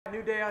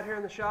New day out here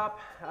in the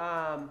shop.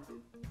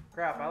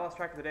 Crap, I lost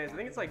track of the days. I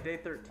think it's like day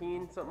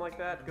 13, something like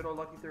that. Good old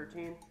lucky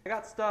 13. I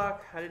got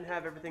stuck. I didn't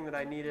have everything that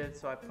I needed,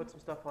 so I put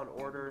some stuff on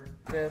order.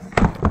 This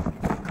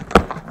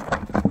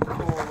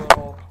cool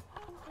little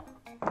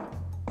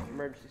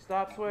emergency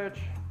stop switch.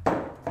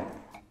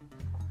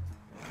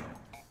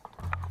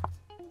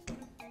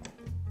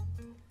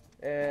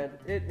 And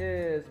it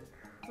is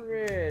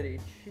pretty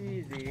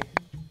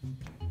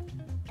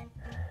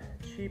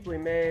cheaply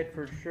made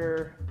for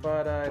sure,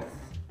 but it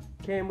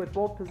came with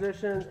both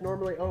positions,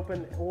 normally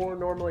open or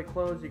normally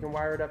closed. You can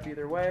wire it up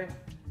either way.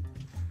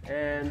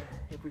 And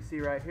if we see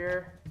right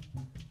here,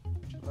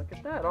 look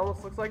at that,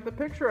 almost looks like the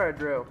picture I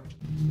drew.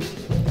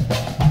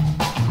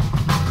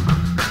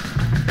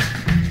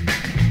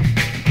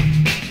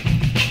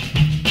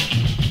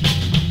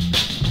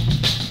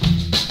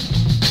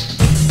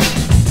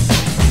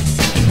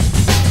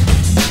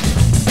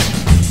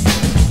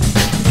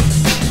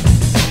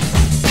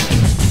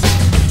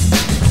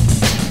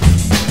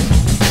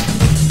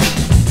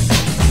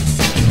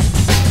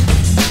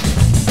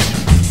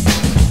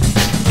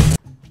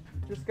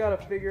 Got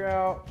to figure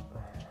out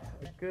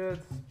a good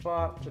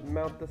spot to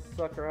mount this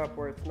sucker up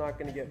where it's not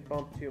going to get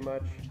bumped too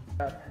much.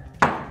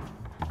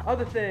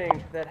 Other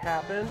thing that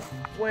happened,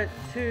 went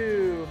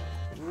to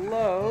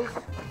Lowe's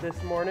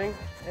this morning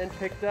and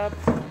picked up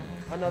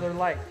another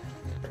light.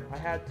 I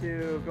had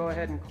to go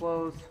ahead and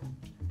close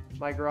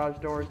my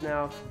garage doors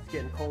now. It's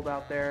getting cold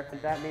out there,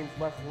 and that means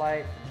less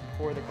light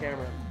for the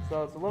camera.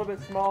 So it's a little bit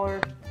smaller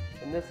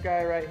than this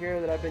guy right here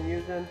that I've been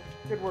using.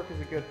 Could work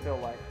as a good fill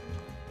light.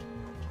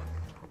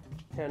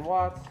 10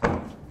 watts,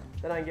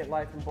 then I can get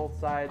light from both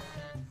sides,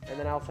 and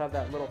then I also have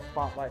that little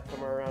spotlight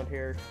somewhere around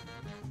here.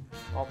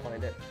 I'll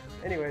find it.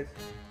 Anyways,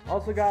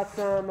 also got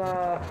some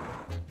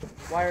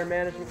wire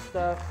management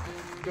stuff,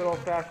 good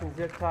old-fashioned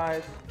zip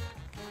ties.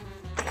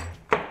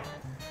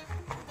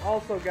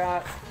 Also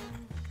got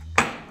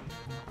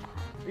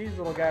these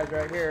little guys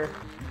right here.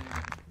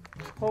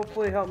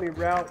 Hopefully help me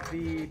route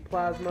the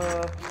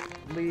plasma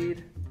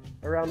lead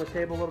around the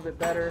table a little bit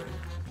better.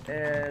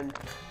 And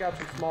got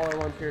some smaller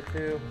ones here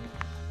too.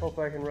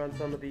 Hopefully I can run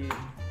some of the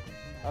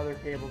other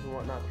cables and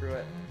whatnot through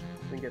it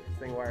and get this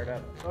thing wired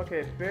up.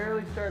 Okay,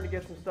 barely starting to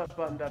get some stuff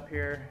buttoned up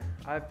here.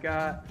 I've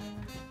got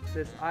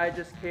this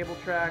IGES cable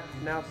track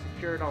now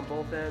secured on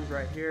both ends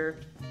right here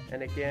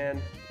and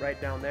again right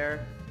down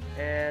there.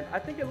 And I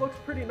think it looks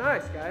pretty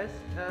nice, guys.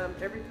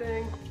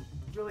 Everything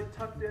really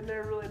tucked in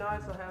there really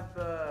nice. I have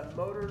the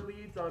motor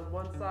leads on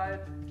one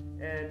side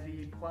and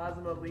the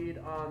plasma lead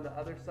on the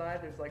other side.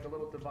 There's like a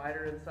little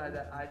divider inside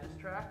that IGES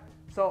track.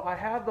 So I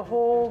have the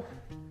whole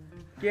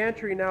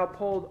gantry now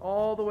pulled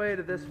all the way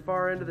to this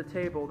far end of the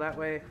table. That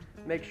way,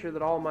 make sure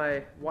that all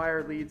my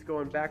wire leads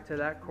going back to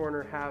that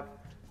corner have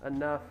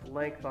enough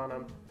length on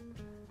them.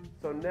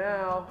 So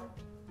now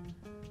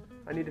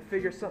I need to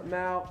figure something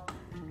out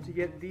to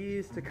get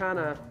these to kind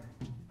of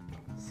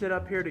sit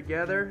up here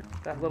together.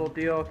 That little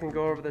deal can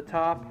go over the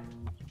top.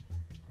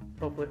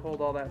 Hopefully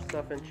hold all that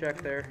stuff in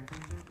check there.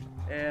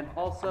 And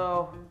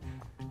also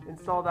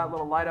install that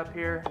little light up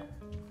here,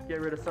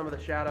 get rid of some of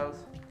the shadows.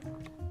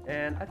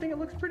 And I think it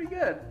looks pretty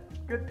good.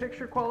 Good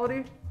picture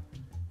quality.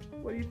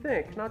 What do you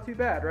think? Not too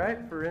bad, right?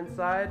 For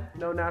inside,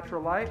 no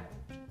natural light.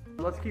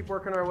 Let's keep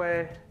working our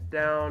way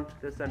down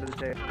this end of the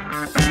table.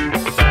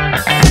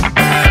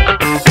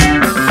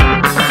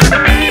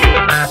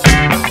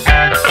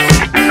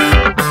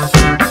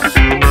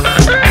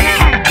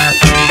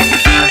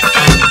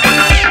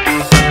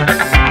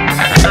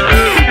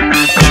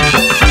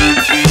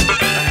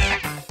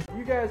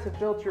 Have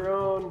built your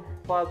own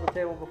plasma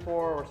table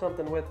before or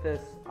something with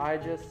this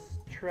IGES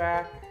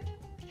track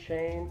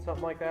chain,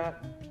 something like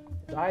that.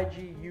 It's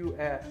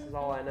IGUS is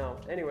all I know.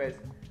 Anyways,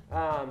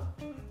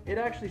 it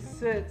actually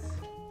sits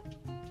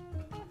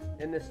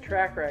in this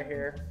track right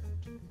here.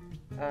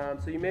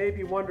 So you may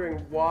be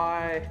wondering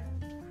why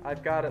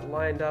I've got it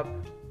lined up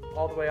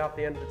all the way off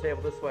the end of the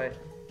table this way.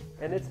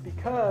 And it's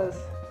because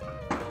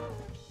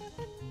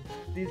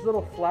these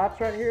little flaps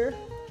right here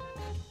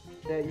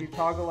that you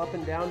toggle up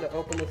and down to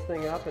open this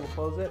thing up and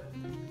close it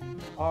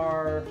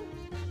are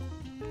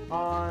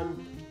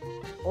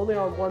only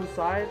on one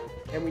side,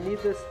 and we need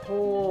this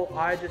whole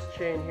IGES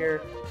chain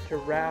here to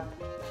wrap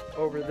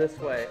over this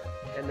way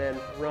and then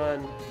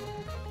run,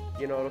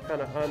 you know, it'll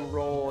kind of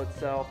unroll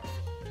itself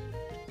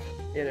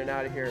in and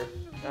out of here.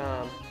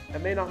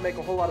 It may not make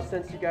a whole lot of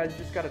sense to you guys, you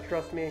just got to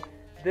trust me.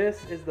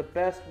 This is the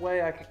best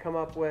way I could come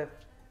up with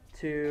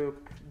to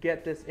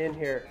get this in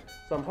here.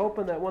 So I'm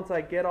hoping that once I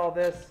get all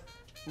this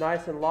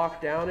nice and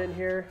locked down in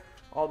here,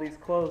 all these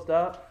closed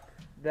up,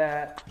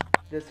 that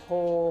this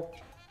whole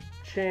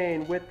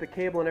chain with the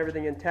cable and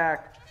everything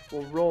intact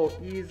will roll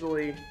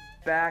easily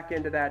back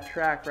into that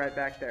track right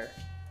back there.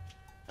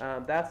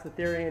 That's the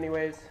theory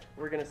anyways.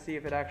 We're gonna see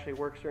if it actually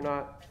works or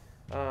not.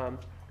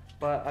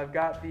 But I've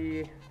got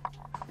the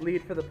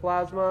lead for the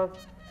plasma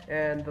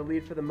and the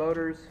lead for the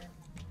motors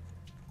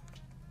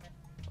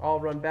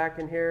all run back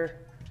in here.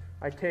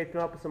 I taped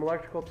them up with some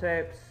electrical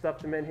tape,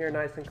 stuffed them in here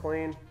nice and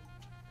clean.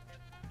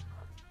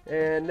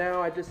 And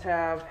now I just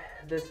have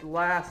this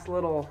last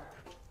little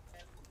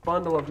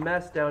bundle of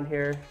mess down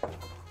here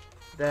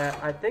that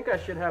I think I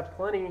should have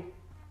plenty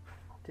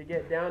to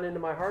get down into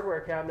my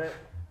hardware cabinet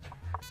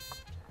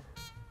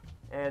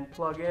and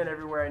plug in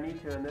everywhere I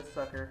need to in this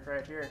sucker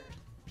right here.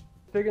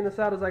 Figuring this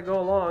out as I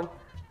go along.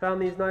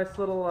 Found these nice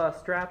little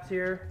straps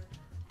here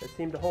that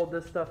seem to hold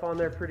this stuff on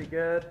there pretty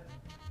good.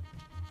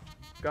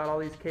 Got all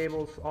these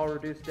cables all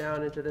reduced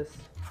down into this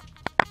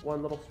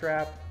one little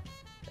strap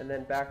and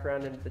then back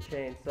around into the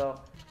chain. So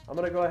I'm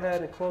going to go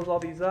ahead and close all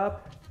these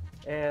up,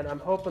 and I'm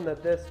hoping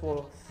that this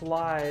will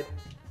slide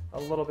a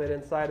little bit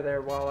inside of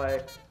there while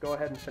I go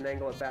ahead and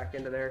finagle it back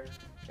into there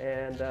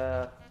and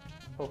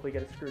hopefully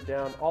get it screwed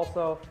down.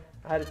 Also,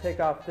 I had to take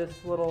off this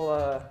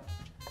little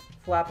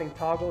flapping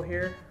toggle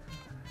here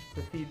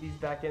to feed these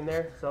back in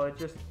there. So I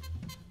just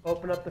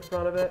open up the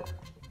front of it,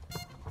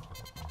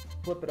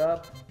 flip it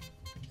up,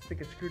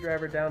 stick a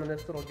screwdriver down in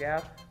this little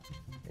gap,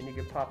 and you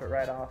can pop it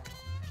right off,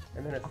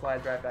 and then it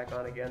slides right back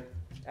on again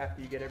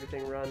after you get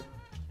everything run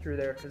through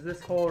there, because this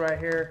hole right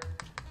here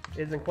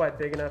isn't quite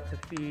big enough to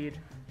feed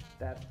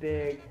that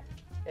big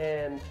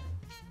end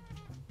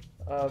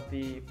of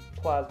the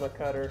plasma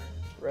cutter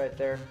right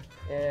there.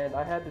 And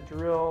I had to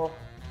drill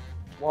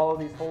wallow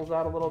these holes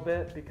out a little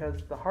bit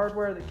because the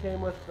hardware that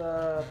came with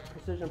the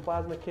Precision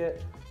Plasma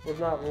kit was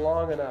not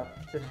long enough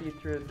to feed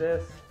through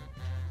this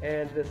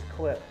and this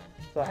clip.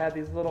 So I had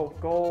these little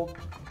gold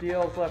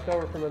deals left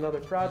over from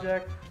another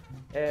project,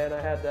 and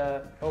I had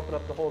to open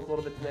up the holes a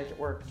little bit to make it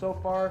work. So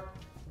far,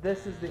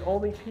 this is the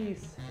only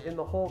piece in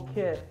the whole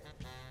kit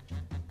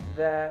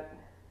that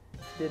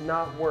did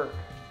not work.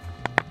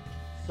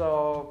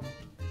 So,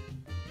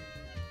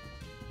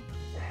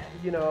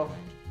 you know,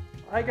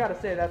 I gotta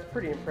say that's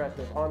pretty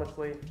impressive,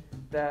 honestly,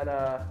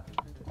 that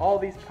all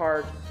these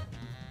parts,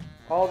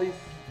 all these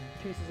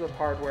pieces of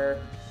hardware,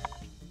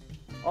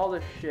 all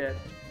this shit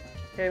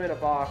came in a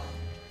box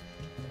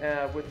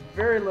with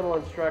very little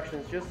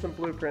instructions, just some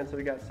blueprints that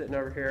we got sitting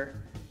over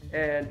here.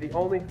 And the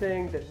only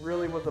thing that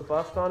really was a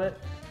bust on it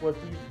was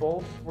these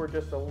bolts were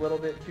just a little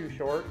bit too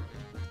short.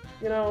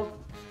 You know,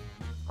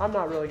 I'm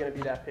not really going to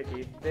be that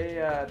picky.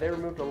 They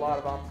removed a lot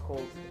of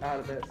obstacles out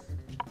of this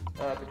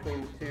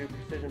between the two,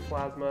 Precision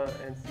Plasma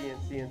and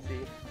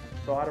CNC.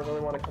 So I don't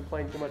really want to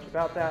complain too much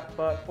about that,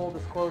 but full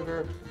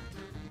disclosure,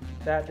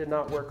 that did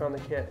not work on the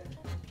kit.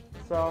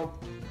 So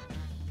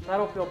I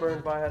don't feel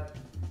burned by it.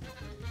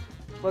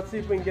 Let's see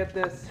if we can get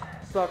this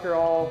sucker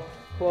all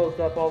closed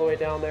up all the way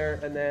down there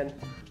and then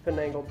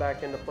finagled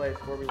back into place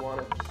where we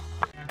want it.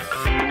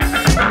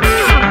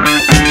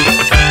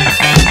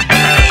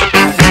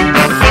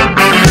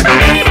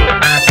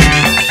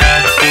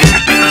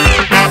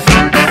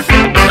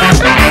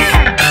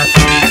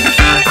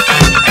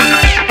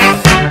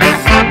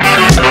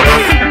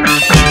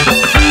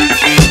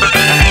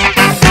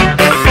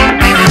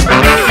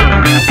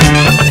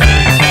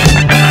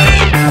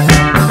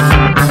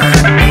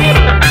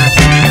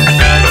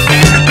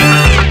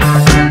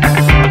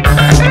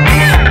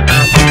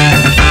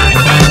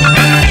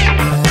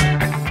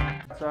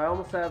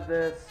 Have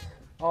this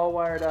all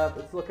wired up.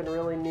 It's looking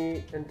really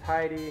neat and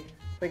tidy.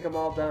 I think I'm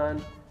all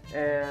done,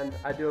 and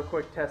I do a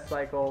quick test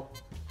cycle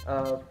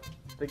of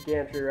the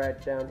gantry right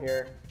down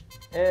here.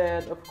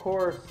 And of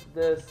course,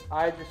 this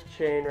just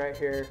chain right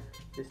here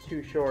is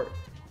too short,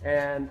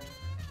 and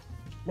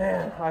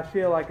man, I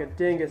feel like a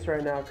dingus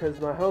right now because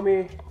my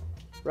homie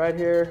right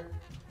here,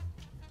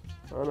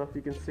 I don't know if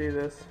you can see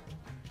this,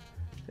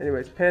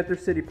 anyways, Panther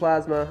City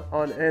Plasma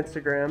on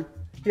Instagram,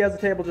 he has a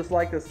table just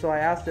like this. So I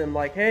asked him,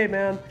 like, hey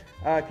man,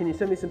 can you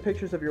send me some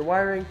pictures of your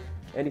wiring?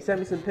 And he sent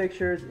me some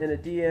pictures in a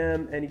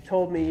DM, and he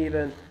told me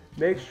even,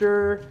 make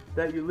sure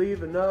that you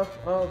leave enough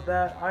of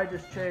that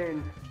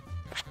chain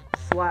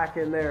slack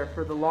in there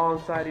for the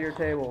long side of your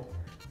table.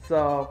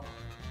 So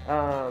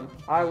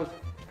I was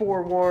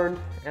forewarned,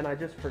 and I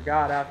just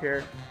forgot out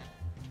here.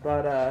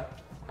 But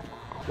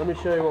let me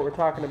show you what we're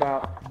talking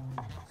about.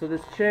 So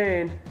this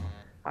chain,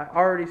 I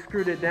already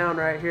screwed it down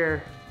right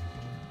here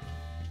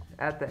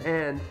at the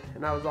end,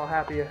 and I was all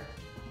happy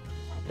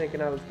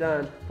thinking I was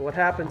done. But what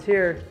happens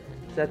here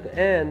is at the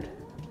end,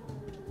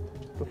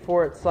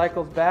 before it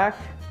cycles back,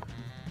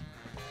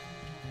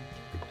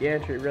 the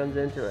gantry runs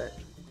into it.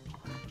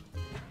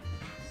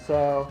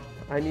 So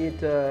I need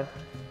to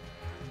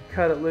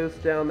cut it loose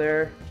down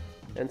there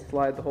and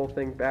slide the whole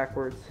thing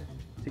backwards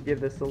to give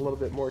this a little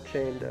bit more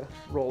chain to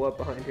roll up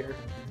behind here.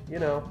 You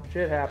know,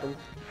 shit happens.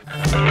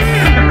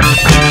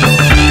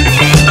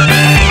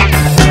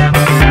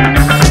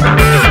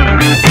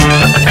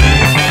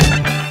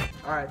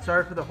 Alright,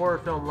 sorry for the horror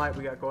film light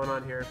we got going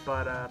on here,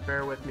 but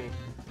bear with me.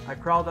 I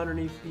crawled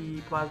underneath the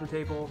plasma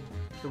table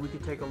so we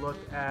could take a look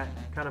at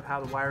kind of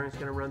how the wiring is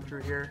going to run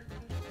through here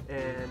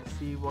and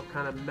see what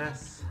kind of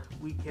mess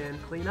we can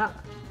clean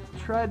up.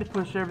 Tried to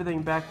push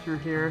everything back through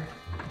here.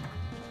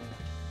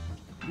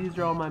 These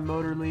are all my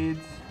motor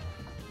leads,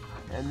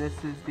 and this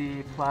is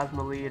the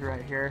plasma lead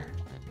right here.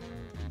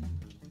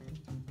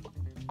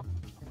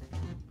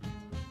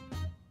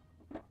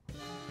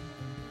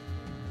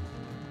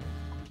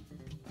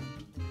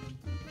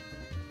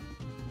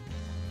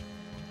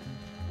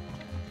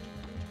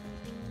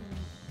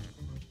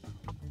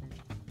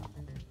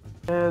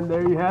 And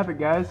there you have it,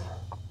 guys.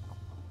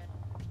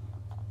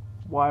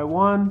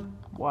 Y1,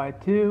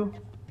 Y2,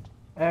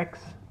 X,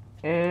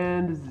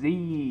 and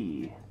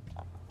Z.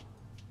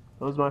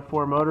 Those are my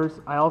 4 motors.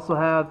 I also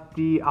have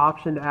the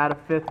option to add a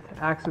 5th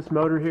axis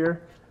motor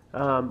here.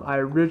 I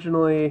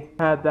originally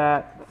had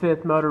that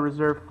 5th motor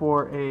reserved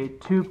for a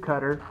tube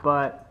cutter,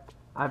 but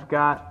I've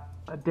got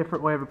a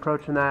different way of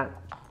approaching that.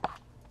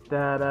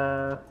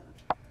 Yeah,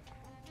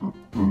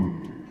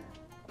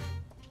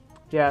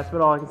 that's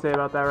about all I can say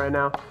about that right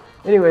now.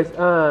 Anyways,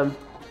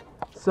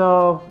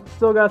 so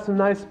still got some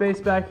nice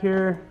space back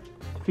here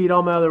to feed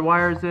all my other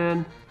wires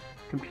in,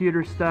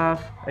 computer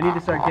stuff. I need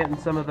to start getting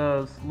some of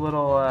those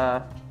little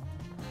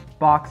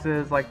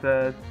boxes like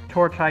the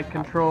torch height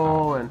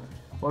control and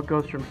what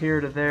goes from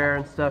here to there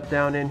and stuff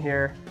down in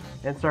here,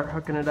 and start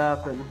hooking it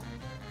up and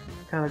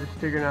kind of just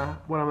figuring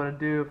out what I'm going to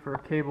do for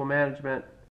cable management.